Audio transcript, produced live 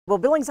Well,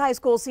 Billings High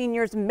School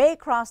seniors may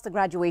cross the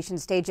graduation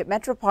stage at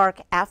Metro Park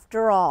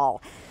after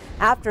all.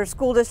 After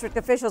school district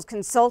officials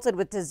consulted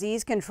with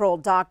disease control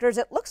doctors,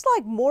 it looks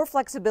like more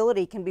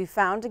flexibility can be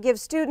found to give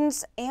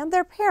students and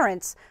their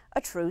parents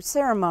a true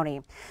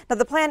ceremony. Now,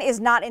 the plan is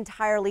not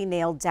entirely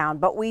nailed down,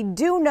 but we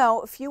do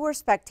know fewer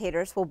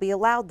spectators will be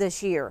allowed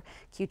this year.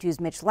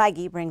 Q2's Mitch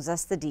Laggy brings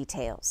us the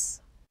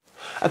details.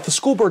 At the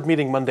school board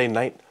meeting Monday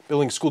night,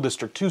 Billings School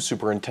District 2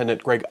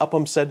 Superintendent Greg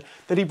Upham said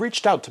that he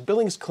reached out to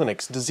Billings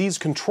Clinic's disease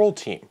control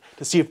team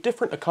to see if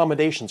different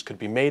accommodations could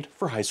be made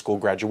for high school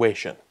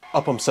graduation.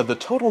 Upham said the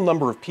total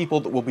number of people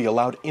that will be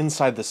allowed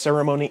inside the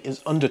ceremony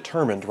is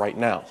undetermined right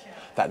now.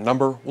 That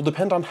number will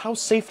depend on how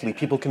safely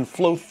people can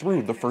flow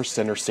through the First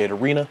Interstate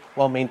Arena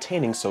while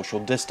maintaining social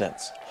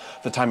distance.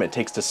 The time it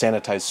takes to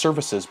sanitize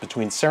surfaces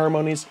between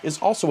ceremonies is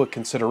also a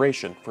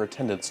consideration for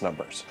attendance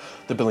numbers.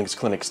 The Billings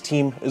Clinic's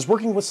team is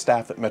working with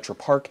staff at Metro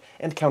Park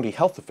and county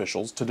health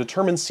officials to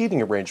determine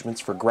seating arrangements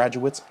for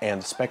graduates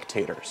and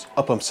spectators.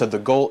 Upham said the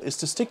goal is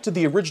to stick to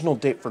the original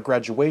date for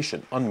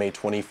graduation on May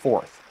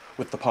 24th.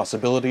 With the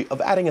possibility of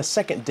adding a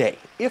second day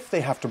if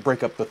they have to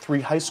break up the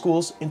three high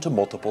schools into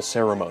multiple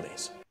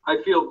ceremonies. I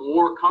feel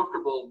more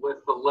comfortable with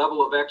the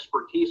level of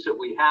expertise that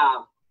we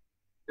have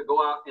to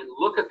go out and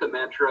look at the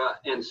Metro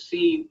and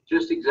see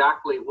just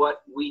exactly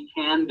what we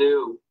can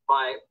do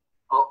by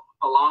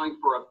allowing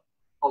for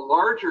a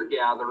larger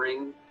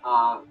gathering.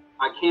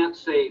 I can't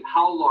say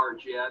how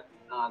large yet.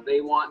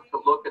 They want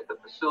to look at the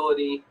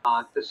facility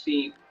to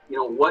see,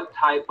 what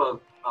type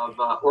of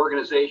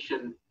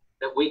organization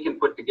that we can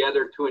put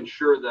together to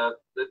ensure the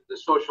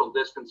social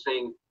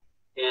distancing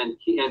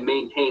and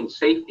maintain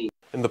safety.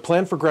 And the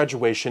plan for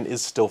graduation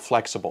is still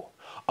flexible.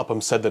 Upham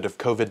said that if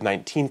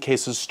COVID-19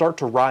 cases start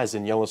to rise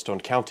in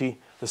Yellowstone County,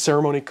 the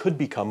ceremony could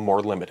become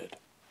more limited.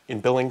 In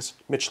Billings,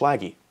 Mitch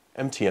Laggy,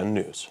 MTN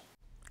News.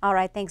 All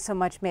right, thanks so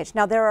much, Mitch.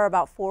 Now, there are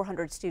about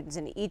 400 students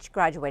in each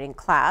graduating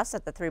class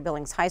at the three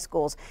Billings high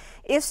schools.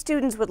 If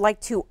students would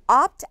like to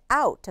opt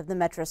out of the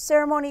Metro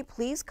ceremony,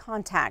 please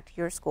contact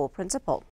your school principal.